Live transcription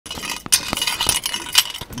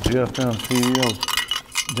GFM CEO,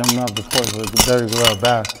 jumping off the porch with the dirty glove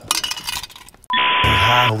bastard.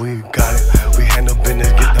 How we got it, we handle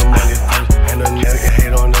business, get the money first, and a nigga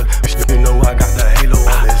hate on us, you know I got the halo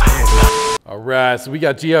on his head. All right, so we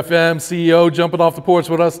got GFM CEO jumping off the porch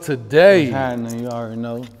with us today. What's happening, you already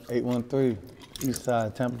know, 813, East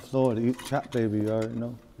Side, Tampa, Florida, Trap Baby, you already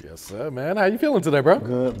know. Yes, sir, man. How you feeling today, bro?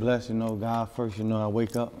 Good, blessed, you know, God first, you know, I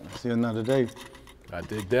wake up, see another day. I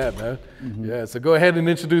dig that, man. Yeah, so go ahead and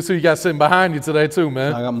introduce who you got sitting behind you today, too,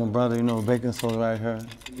 man. I got my brother, you know, Bacon Soda right here.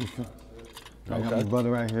 I got my brother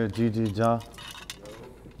right here, Gigi Ja.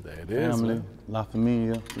 There it is, Family, man. La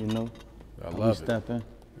Familia, you know. I love it. Stepping.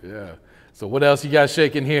 Yeah. So what else you got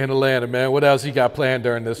shaking here in Atlanta, man? What else you got planned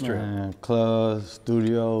during this trip? Man, clubs,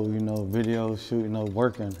 studio, you know, video shoot, you know,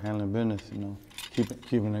 working, handling business, you know,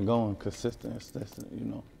 keeping it going, consistent, you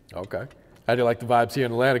know. Okay. How do you like the vibes here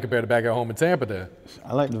in Atlanta compared to back at home in Tampa there?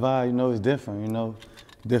 I like the vibe, you know, it's different, you know,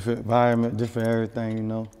 different environment, different everything, you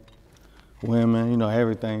know. Women, you know,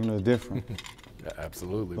 everything, you know, different. Yeah,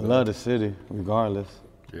 absolutely. I love the city, regardless.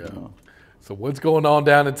 Yeah. You know. So what's going on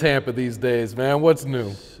down in Tampa these days, man? What's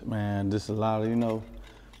new? Man, just a lot of, you know,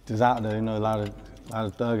 just out there, you know, a lot of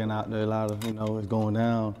thugging out there, a lot of, you know, it's going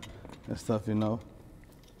down and stuff, you know.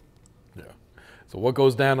 Yeah. So what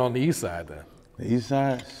goes down on the east side then? The east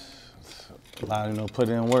side, a lot of, you know, put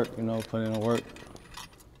in work, you know, put in the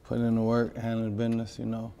work, handling business, you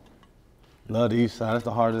know. Love the east side, that's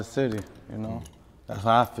the heart of the city, you know. That's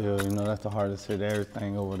how I feel, you know, that's the heart of the city,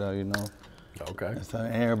 everything over there, you know. Okay. So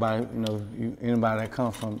everybody, you know, anybody that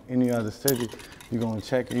comes from any other city, you're gonna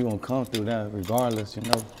check it, you're gonna come through that regardless, you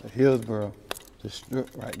know. The Hillsborough, the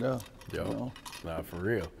strip right there. Yo, you know? nah, for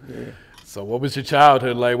real. Yeah. So what was your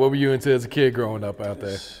childhood like? What were you into as a kid growing up out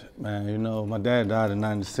there? Man, you know, my dad died in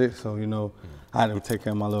 96, so, you know, I had to take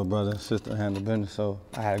care of my little brother and sister and handle business, so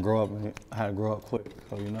I had to grow up quick.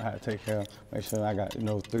 So, you know, I had to take care, make sure I got, you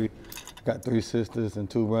know, three sisters and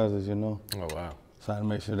 2 brothers, you know. Oh, wow. So I had to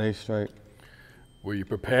make sure they straight. Were you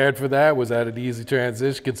prepared for that? Was that an easy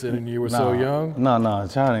transition considering you were so young? No, a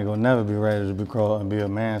child ain't gonna never be ready to grow up and be a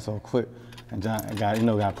man so quick. And John got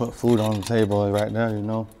to put food on the table right there, you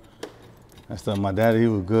know. And stuff. My daddy, he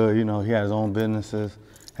was good, you know, he had his own businesses,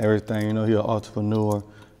 everything, you know, he an entrepreneur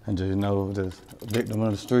and just, you know, just a victim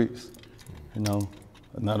of the streets, you know,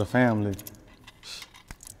 another family,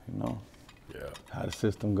 you know. Yeah. How the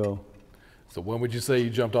system go. So when would you say you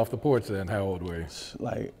jumped off the porch then? How old were you?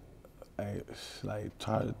 Like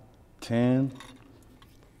 10.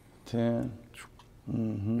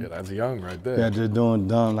 Yeah, that's young right there. Yeah, just doing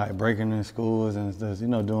like breaking in schools and stuff, you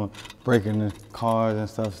know, breaking in cars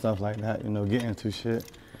and stuff like that, you know, getting into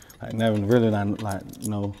shit. Like never really, like, you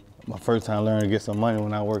know, my first time learning to get some money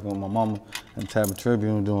when I working with my mama in Tampa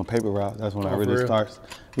Tribune doing paper routes. That's when I really starts.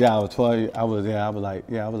 Yeah, I was 12. I was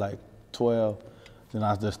like 12. Then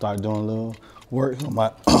I just started doing a little work with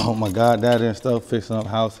my goddaddy and stuff, fixing up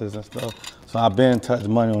houses and stuff. So I've been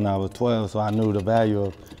touching money when I was 12, so I knew the value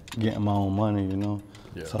of getting my own money, you know.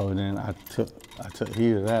 Yeah. So then I took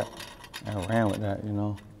heed of that and ran with that, you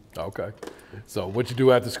know. Okay. So what you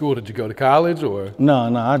do after school? Did you go to college or?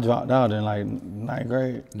 No, I dropped out in like 9th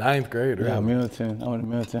grade. 9th grade, really? Yeah, Milton. I went to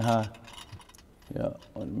Milton High. Yeah,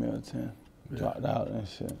 I went to Milton. Dropped out and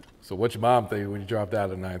shit. So what your mom think when you dropped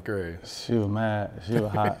out in 9th grade? She was mad. She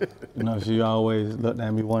was hot. You know, she always looked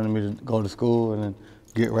at me, wanted me to go to school and then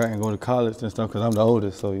get right and go to college and stuff, because I'm the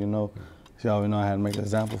oldest, so, you know, she always know I had to make an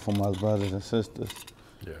example for my brothers and sisters.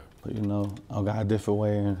 Yeah. But, you know, I got a different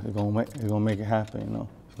way and it's gonna make it happen, you know.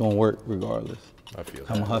 It's gonna work regardless. I feel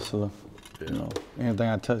that. I'm a hustler. Yeah. You know, anything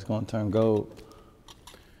I touch gonna turn gold.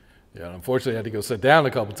 Yeah, and unfortunately I had to go sit down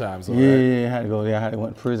a couple times. Yeah, right? I had to go. Yeah, I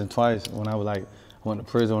went to prison twice. I went to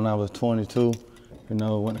prison when I was 22. You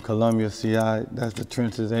know, went to Columbia CI. That's the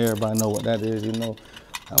trenches. Everybody know what that is. You know,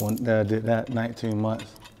 I went there, did that 19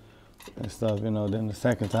 months and stuff. You know, then the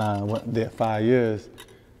second time did 5 years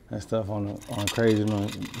and stuff on crazy, you know,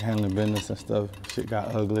 handling business and stuff. Shit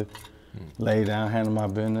got ugly. Laid down, handling my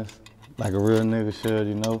business like a real nigga should.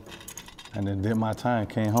 You know, and then did my time.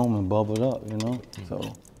 Came home and bubbled up. You know,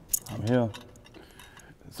 so. I'm here.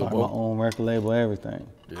 So my own record label, everything.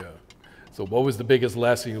 Yeah. So what was the biggest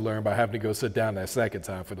lesson you learned by having to go sit down that second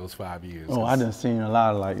time for those 5 years? Oh, I done seen a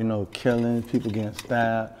lot of, like, you know, killing, people getting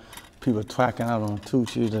stabbed, people twacking out on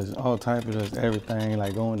Tucci, there's all type of just everything,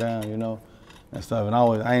 like, going down, you know, and stuff. And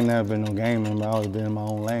I ain't never been no gaming, but I always been in my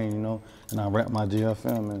own lane, you know, and I rep my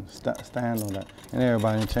GFM and stand on that. And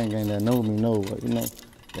everybody in the chain gang that know me know, but, you know,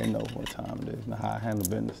 they know what time it is and how I handle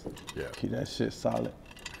business. Yeah. Keep that shit solid.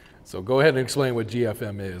 So go ahead and explain what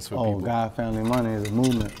GFM is for people. God, family, money is a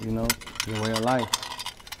movement, you know, it's a way of life,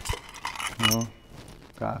 you know.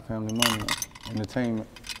 God, family, money, entertainment.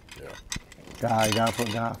 Yeah. God, you gotta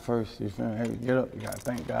put God first. You feel me? Hey, get up. You gotta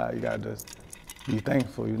thank God. You gotta just be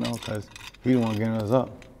thankful, you know, because He the one getting us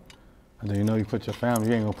up. And then, you know, you put your family,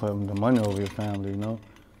 you ain't gonna put the money over your family, you know.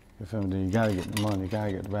 You feel me? Then you gotta get the money, you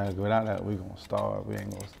gotta get the bag. Without that, we gonna starve. We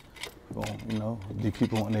ain't gonna, you know, these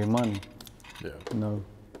people want their money. Yeah. You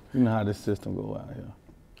know how this system go out here.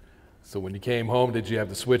 So when you came home, did you have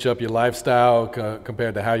to switch up your lifestyle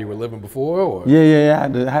compared to how you were living before? Or? Yeah.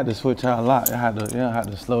 I had to switch out a lot. I had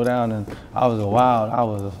to slow down, and I was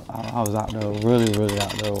I was out there really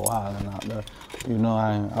out there wild and out there. You know,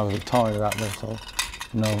 I was retarded out there, so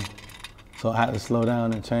you know, so I had to slow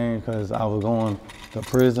down and change because I was going to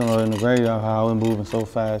prison or in the graveyard. How I was moving so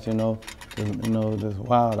fast, you know, just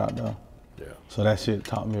wild out there. Yeah. So that shit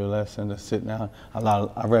taught me a lesson to sit down.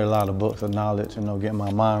 I read a lot of books of knowledge, you know, getting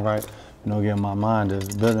my mind right, you know, getting my mind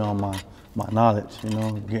just building on my knowledge, you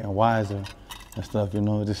know, getting wiser and stuff, you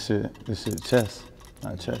know, this shit chess,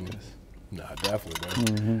 not checkers. Nah,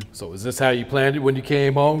 definitely, man. So is this how you planned it when you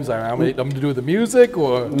came home? He's like, I'm gonna do the music,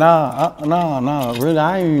 or? Nah, really,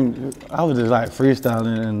 I was just like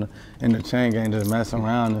freestyling in the chain gang, just messing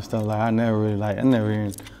around and stuff. Like I never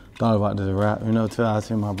even thought about this rap, you know, till I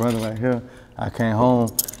seen my brother right here. I came home,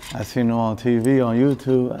 I seen him on TV, on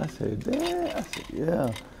YouTube. I said, damn,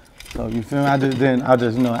 yeah. So you feel me? I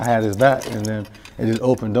just, you know, I had his back, and then it just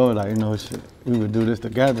opened doors. Like, you know, shit, we would do this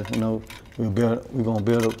together. You know, we're gonna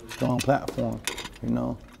build a strong platform. You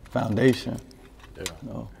know, foundation. Yeah. You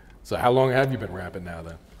know. So how long have you been rapping now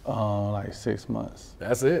then? Like 6 months.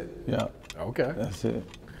 That's it? Yeah. Okay. That's it.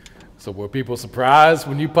 So were people surprised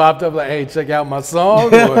when you popped up like, hey, check out my song?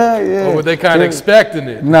 Or, Yeah. or were they kind of expecting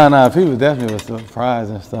it? Nah, people definitely were surprised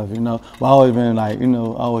and stuff, you know. But I always been like, you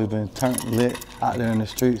know, always been turned lit out there in the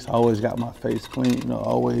streets. Always got my face clean, you know,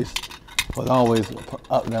 always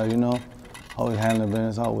up there, you know. Always handling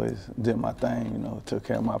business, always did my thing, you know, took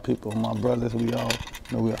care of my people, my brothers, we all,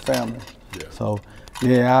 you know, we a family. Yeah. So,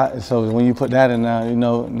 yeah, so when you put that in now, you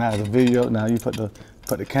know, now the video, now you put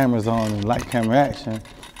the cameras on and light camera action,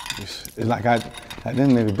 it's like I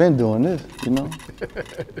didn't even been doing this, you know?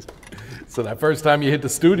 So that first time you hit the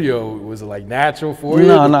studio, was it like natural for you?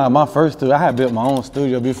 No, my first studio, I had built my own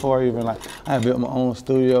studio before even, like, I had built my own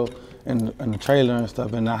studio in the trailer and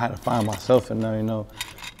stuff, and I had to find myself in there, you know?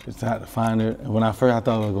 Just had to find it. And when I first, I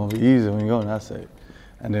thought it was gonna be easy when you go, and I said,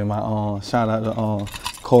 and then my shout out to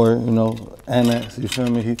Corey, you know, Annex, you feel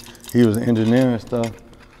me? He was an engineer and stuff.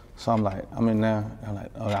 So I'm like, I'm in there. I'm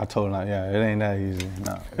like, oh, I told him, like, yeah, it ain't that easy.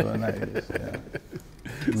 No, it wasn't that easy.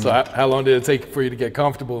 Yeah. So how long did it take for you to get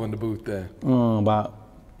comfortable in the booth then? About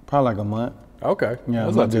probably like a month. Okay. Yeah,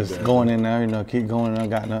 That's but not too just bad. going in there, you know, keep going in there,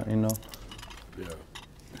 got nothing, you know. Yeah.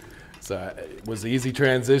 So was the easy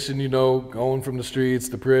transition, you know, going from the streets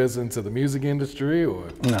to prison to the music industry, or?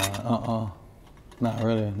 Nah, not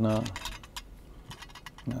really, no.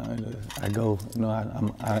 No, I go, you know,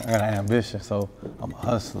 I got an ambition, so I'm a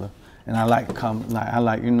hustler. And I like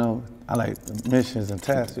you know, I like missions and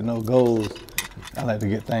tasks, you know, goals. I like to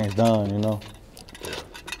get things done, you know.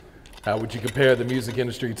 How would you compare the music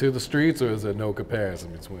industry to the streets, or is there no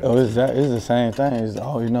comparison between? Oh, it's the same thing. It's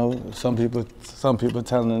all, you know, some people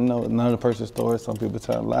telling, you know, another person's story, some people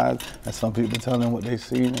telling lies, and some people telling what they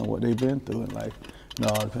seen and what they've been through in life. You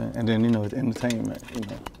know, and then, you know, it's entertainment, you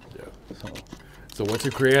know. Yeah. So what's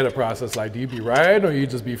your creative process like? Do you be writing, or you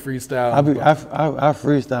just be freestyle? I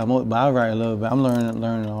freestyle most, but I write a little bit. I'm learning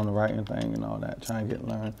on the writing thing and all that, trying to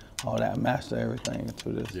learn all that, master everything into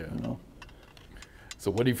this, you know. So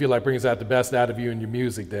what do you feel like brings out the best out of you in your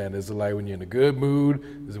music then? Is it like when you're in a good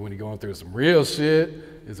mood? Is it when you're going through some real shit?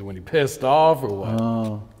 Is it when you're pissed off, or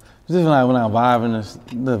what? Just like when I'm vibing,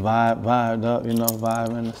 vibed up, you know,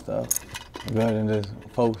 vibing and stuff. Good and just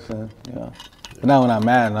focusing, you know. But not when I'm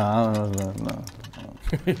mad, no, I don't know, no.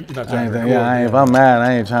 You're not trying to record, if I'm mad,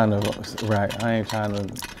 I ain't trying to write. I ain't trying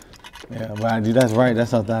to, yeah, but that's right, that's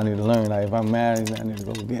something I need to learn. Like if I'm mad, I need to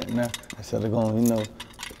go get in there instead of going, you know,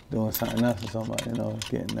 doing something else or something, you know,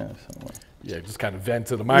 getting there somewhere. Yeah, just kind of vent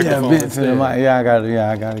to the microphone. Yeah, vent to the mic. Yeah, I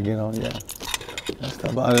gotta get on. Yeah, that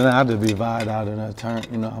stuff. But other than that, I just be vibed out in that turn.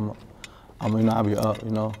 You know, you know, I be up. You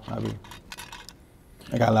know,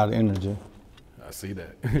 I got a lot of energy. I see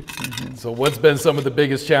that. So, what's been some of the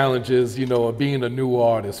biggest challenges, you know, of being a new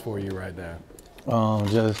artist for you right now?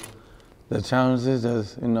 Just the challenges,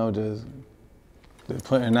 just, you know, just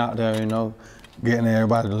putting out there, you know. Getting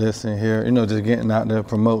everybody to listen here, you know, just getting out there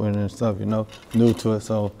promoting and stuff, you know, new to it.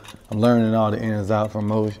 So I'm learning all the ins out,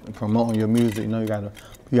 promoting your music. You know, you gotta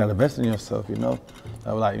invest in yourself. You know,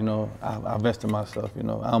 I was like, you know, I invest in myself. You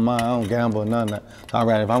know, I don't gamble or none of that. So I'd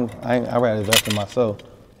rather invest in myself.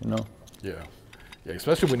 You know. Yeah. Yeah,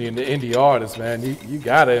 especially when you're an indie artist, man, you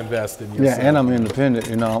gotta invest in yourself. Yeah, and I'm independent.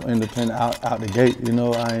 You know, I'm independent out the gate. You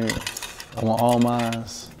know, I want all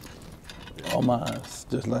mines,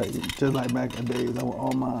 just like back in the days. I want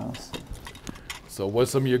all mines. So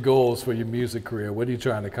what's some of your goals for your music career? What are you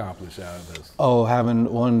trying to accomplish out of this? Oh, having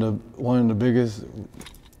one of the biggest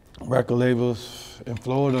record labels in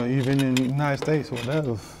Florida, even in the United States,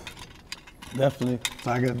 whatever. Definitely.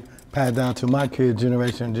 So I can pass down to my kids,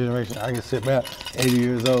 generation. I can sit back, 80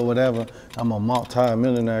 years old, whatever. I'm a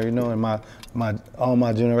multi-millionaire, you know, and all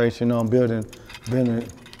my generation, you know, I'm building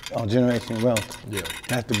on generation wealth. Yeah.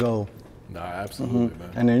 That's the goal. No, absolutely,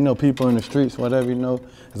 man. And then, you know, people in the streets, whatever, you know,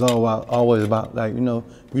 it's always about, like, you know,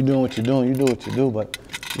 if you're doing what you're doing, you do what you do, but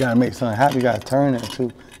you gotta make something happen. You gotta turn it into,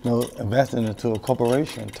 you know, investing into a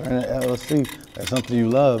corporation, turn it LLC. That's something you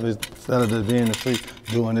love instead of just being in the street,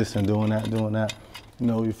 doing this and doing that. You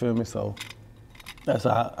know, you feel me? So that's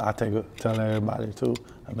how I tell everybody too,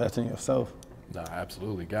 invest in yourself. No,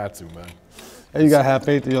 absolutely, got to, man. And you gotta have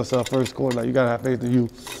faith in yourself first, Corey. Like, you gotta have faith in you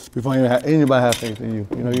before anybody have faith in you.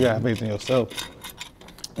 You know, you gotta have faith in yourself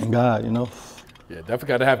and God, you know. Yeah, definitely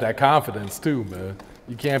gotta have that confidence too, man.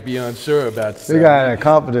 You can't be unsure about yourself. You gotta have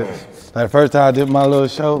confidence. Like, the first time I did my little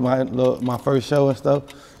show, my first show and stuff,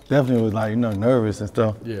 definitely was, like, you know, nervous and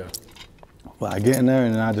stuff. Yeah. But I get in there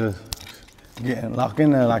and I just get locked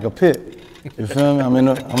in there like a pit. You feel me? I'm in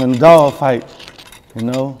a dog fight, you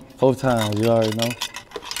know, 4 times, you already know.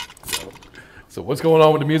 So what's going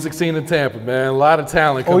on with the music scene in Tampa, man? A lot of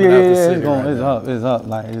talent coming out the city It's up.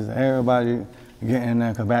 Like, it's everybody getting in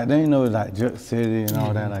there. Cause back then, you know, it was like Juke City and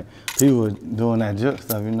all that. Like, people were doing that Juke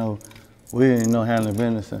stuff, you know. We didn't know handling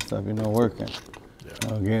business and stuff, you know, working, you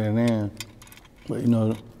know, getting in. But, you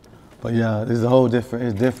know, yeah, it's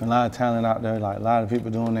different. A lot of talent out there. Like, a lot of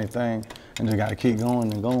people doing their thing, and they got to keep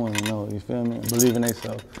going and going. You know, you feel me? Believe in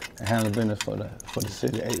themselves and handle business for the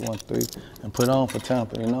city 813 and put on for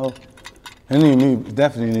Tampa. You know.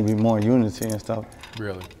 Definitely need to be more unity and stuff.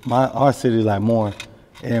 Really? Our city is like more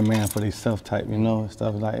airman for themselves type, you know, and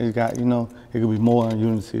stuff like it got, you know, it could be more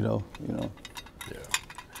unity though, you know. Yeah.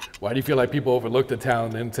 Why do you feel like people overlooked the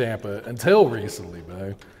talent in Tampa until recently,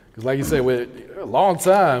 man? Because like you said, with a long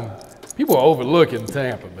time, people are overlooking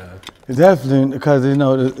Tampa, man. It's definitely because, you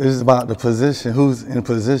know, it's about the position, who's in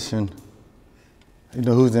position. You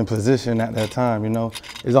know, who's in position at that time, you know.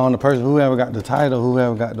 It's on the person, whoever got the title,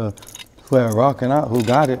 whoever rocking out, who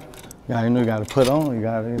got it. You know, you gotta put on, you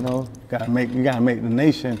gotta, you know, you gotta make the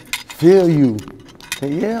nation feel you.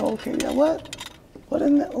 Say, yeah, okay, yeah, what? What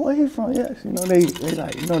is that? Where he from? Yes, you know, they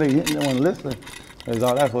like, you know, they want to listen.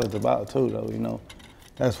 That's what it's about too, though, you know.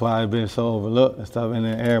 That's why it's been so overlooked and stuff, and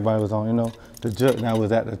then everybody was on, you know, the Juke that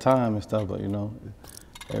was at the time and stuff, but, you know,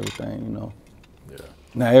 everything, you know. Yeah.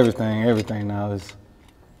 Now everything now is,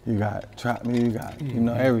 you got trap music, you got, you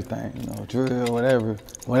know, everything, you know, drill,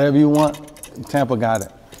 whatever you want, Tampa got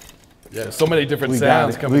it. Yeah, so many different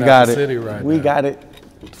sounds coming out of the city right now. We got it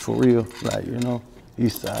for real, like, you know,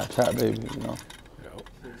 East Side, trap baby, you know.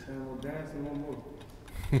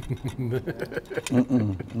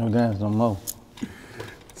 No dance no more.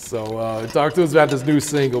 So talk to us about this new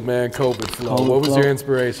single, man, COVID Flow. What was your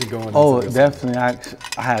inspiration going into this? Oh, definitely,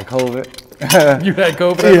 I had COVID. You had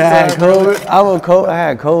COVID? Yeah, I had COVID. I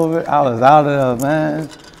had COVID. I was out of there, man.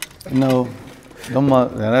 You know,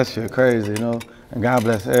 that shit crazy, you know. And God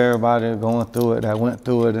bless everybody going through it, that went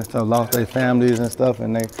through it and stuff, lost their families and stuff,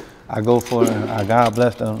 and I go for it, and God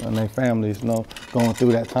bless them and their families, you know, going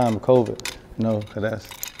through that time of COVID, you know, because that's,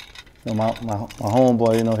 you know, my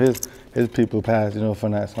homeboy, you know, his people passed, you know,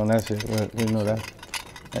 from that, so that shit, you know,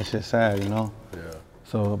 that shit sad, you know. Yeah.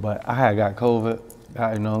 So, but I had got COVID,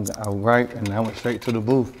 you know, I was right, and I went straight to the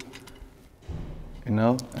booth, you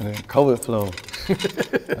know, and then COVID flow.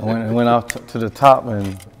 I went off to the top,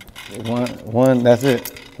 and one, that's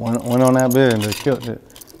it. One on that bed and just killed it.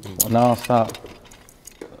 Non-stop.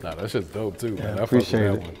 Nah, that shit's dope too, man. I appreciate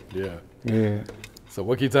it. One. Yeah. Yeah. So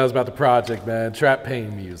what can you tell us about the project, man? Trap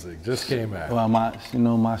Pain Music just came out. Well,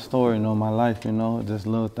 my story, you know, my life, you know, just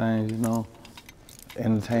little things, you know,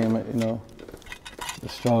 entertainment, you know, the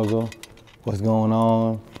struggle, what's going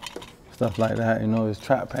on, stuff like that, you know, it's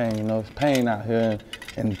trap pain, you know, it's pain out here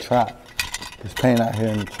in the trap. It's pain out here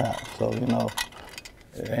in the trap, so, you know,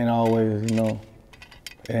 it ain't always, you know,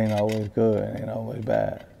 it ain't always good, it ain't always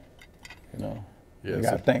bad, you know. Yeah, you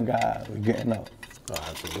gotta thank God we're getting up. Oh,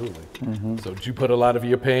 absolutely. So did you put a lot of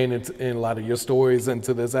your pain and a lot of your stories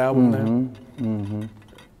into this album then?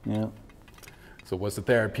 Yeah. So what's the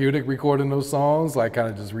therapeutic recording those songs? Like kind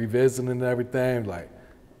of just revisiting everything? Like,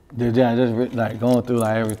 Yeah, just like going through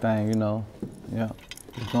like everything, you know. Yeah.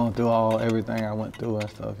 Just going through everything I went through and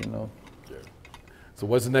stuff, you know. yeah. So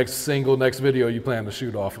what's the next single, next video you plan to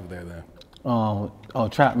shoot off of there then?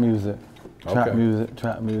 Trap music. Trap Okay. music,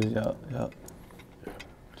 yep.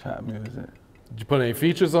 Trap music. Did you put any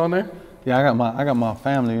features on there? Yeah, I got my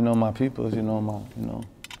family, you know, my peoples, you know,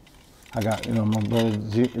 I got, you know, my brother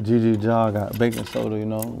Gigi Jaw, I got Baking Soda, you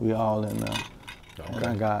know, we all in there. Okay.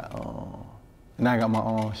 And I got my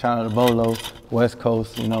own, shout out to Bolo, West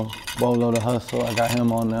Coast, you know, Bolo the Hustle, I got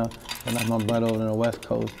him on there. And that's my brother over in the West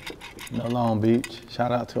Coast, you know, Long Beach.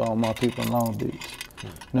 Shout out to all my people in Long Beach. You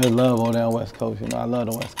know, they love over there on West Coast, you know, I love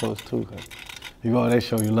the West Coast too, cause you go, they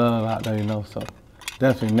show you love out there, you know, so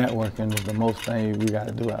definitely networking is the most thing we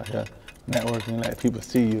gotta do out here. Networking, let people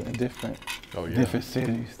see you in different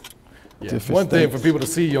cities. Yeah, it's one thing for people to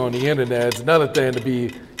see you on the internet. It's another thing to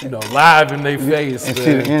be, you know, live in their face. And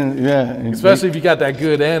see the especially if you got that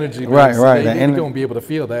good energy. Right. You're going to be able to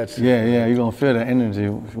feel that shit. Yeah, you're going to feel the energy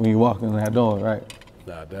when you walk in that door, right?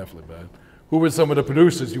 Nah, definitely, man. Who were some of the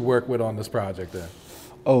producers you worked with on this project then?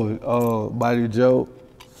 Body Joe,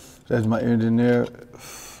 that's my engineer.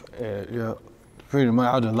 Yeah, pretty much.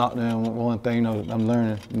 I was just locked in one thing, you know, I'm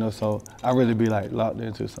learning, you know, so I really be like locked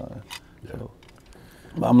into something. Yeah. So,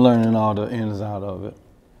 but I'm learning all the ins and out of it,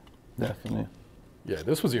 definitely. Yeah,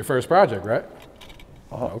 this was your first project, right?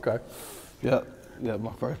 Okay. Yep,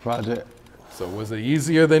 my first project. So was it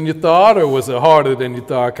easier than you thought, or was it harder than you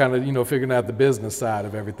thought, kind of, you know, figuring out the business side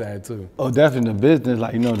of everything too? Oh, definitely the business,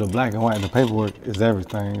 like, you know, the black and white, the paperwork is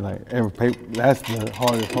everything. Like, every paper, that's the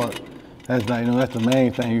hardest part. That's like, you know, that's the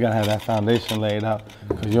main thing. You gotta have that foundation laid out,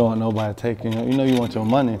 because you don't want nobody taking, you know, you want your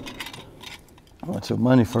money. You want your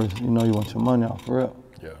money first, you know, you want your money off real.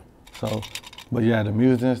 Yeah. So, but yeah, the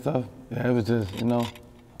music and stuff, yeah, it was just, you know,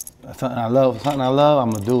 something I love,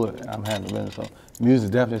 I'm gonna do it. I'm handling it. So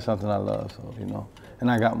music definitely something I love, so, you know,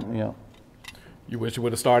 and I got, you know. You wish you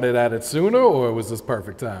would have started at it sooner, or was this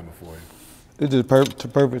perfect timing for you? It's just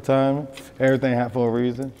perfect time. Everything happened for a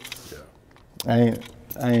reason. Yeah.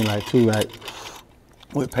 I ain't like too, like,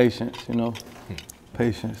 with patience, you know,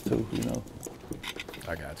 patience too, you know.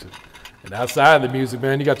 I got you. And outside of the music,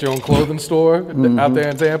 man, you got your own clothing store out there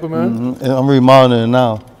in Tampa, man? And I'm remodeling it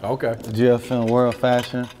now. Okay. The GFM World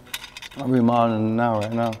Fashion. I'm remodeling it now,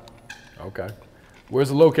 right now. Okay.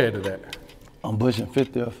 Where's it located at? I'm Bush and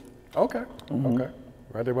 50th. Okay. Okay.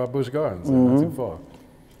 Right there by Busch Gardens, not too far.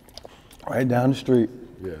 Right down the street.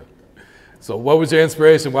 Yeah. So what was your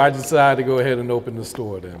inspiration? Why'd you decide to go ahead and open the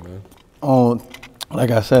store then, man?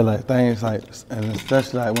 Like I said, like things like, and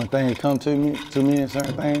especially like when things come to me and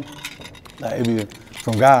certain things, like it be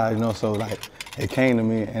from God, you know, so like it came to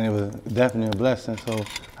me and it was definitely a blessing, so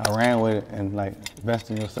I ran with it and like invest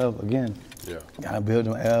in yourself again. Yeah. Gotta build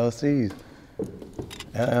them LLCs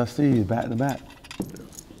back to back.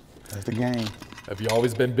 That's the game. Have you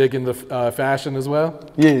always been big into fashion as well?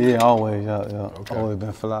 Yeah, always, yeah. Okay. Always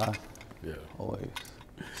been fly, Yeah. always,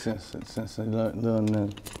 since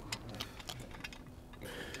learning.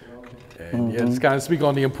 And yeah, just kind of speak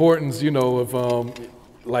on the importance, you know, of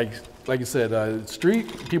like you said,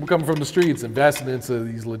 street people coming from the streets investing into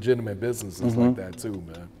these legitimate businesses like that too,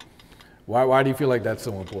 man. Why do you feel like that's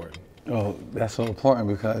so important? Oh, that's so important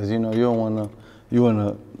because, you know, you wanna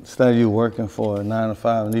instead of you working for a 9 to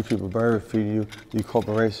 5 and these people bird feed you, your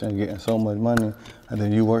corporation getting so much money, and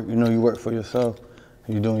then you work for yourself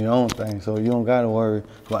and you're doing your own thing. So you don't gotta worry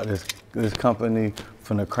about this company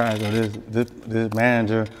from the cracks, or this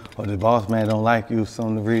manager or the boss man don't like you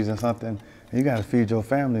some reason, something. You gotta feed your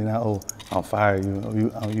family now. Oh, I'll fire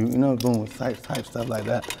you. You know, doing type stuff like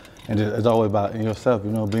that. And it's always about yourself,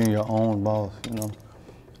 you know, being your own boss. You know,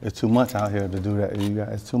 it's too much out here to do that.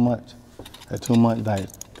 It's too much. It's too much. Like,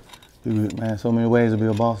 man, so many ways to be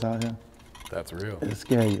a boss out here. That's real. It'll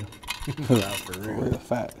scare you. That's for real. Real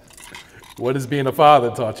fact. What has being a father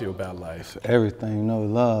taught you about life? Everything, you know,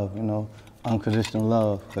 love, you know, unconditional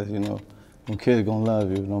love, because, you know, them kids gonna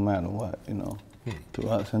love you no matter what, you know, through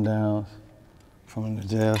ups and downs, from the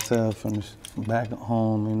jail cell, from back at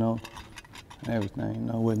home, you know, everything, you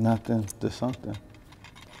know, with nothing to something.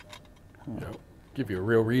 Yep. Give you a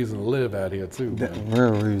real reason to live out here too, That man.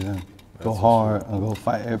 real reason. Go hard and go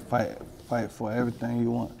fight for everything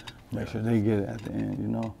you want. Make sure they get it at the end, you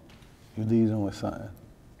know. You leave them with something.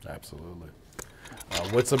 Absolutely.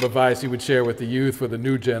 What's some advice you would share with the youth for the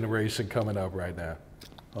new generation coming up right now?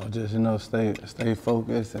 Or just, you know, stay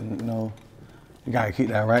focused, and, you know, you gotta keep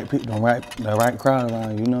that right people, the right crowd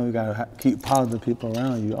around you. You know, you gotta keep positive people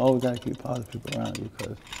around you. You always gotta keep positive people around you,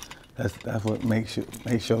 because that's what makes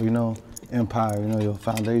your, you know, empire, you know, your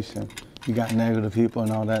foundation. You got negative people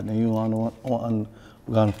and all that, then you on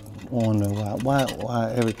gonna wonder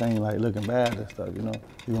why everything like looking bad and stuff, you know.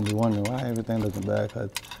 You're gonna be wondering why everything looking bad,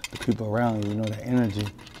 because the people around you, you know, that energy,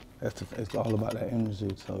 it's all about that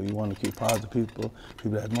energy. So you want to keep positive people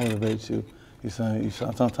that motivate you.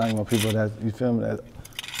 Sometimes you want people that, you feel me,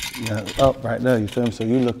 that up right there, you feel me? So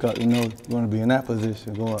you look up, you know, you want to be in that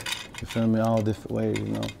position, go up, you feel me, all different ways, you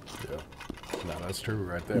know. Yeah. No, that's true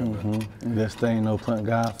right there, man. And just stay, you know, putting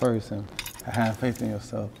God first and have faith in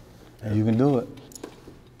yourself. And you can do it.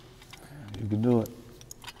 You can do it.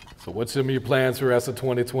 So what's some of your plans for the rest of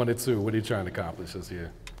 2022? What are you trying to accomplish this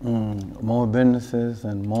year? More businesses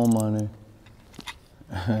and more money.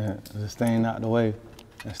 Just staying out the way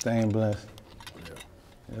and staying blessed.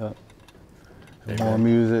 Yeah. Amen. More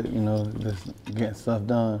music, you know, just getting stuff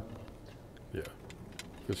done. Yeah,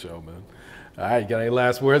 for sure, man. All right, got any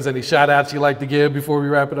last words? Any shout outs you'd like to give before we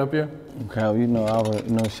wrap it up here? Okay, you know, I would,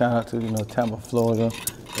 you know, shout out to, you know, Tampa, Florida,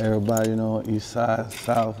 everybody, you know, east side,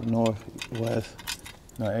 south, north, west,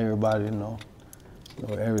 you know, everybody, you know,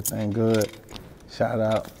 everything good. Shout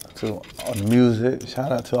out to all the music.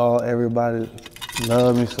 Shout out to everybody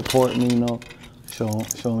love me, support me, you know,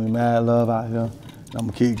 show me mad love out here. And I'm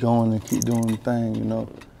gonna keep going and keep doing the thing, you know.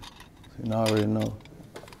 So, you know, I already know.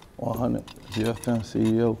 100, GFM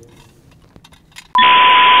CEO.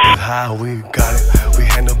 How we got it, we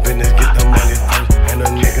handle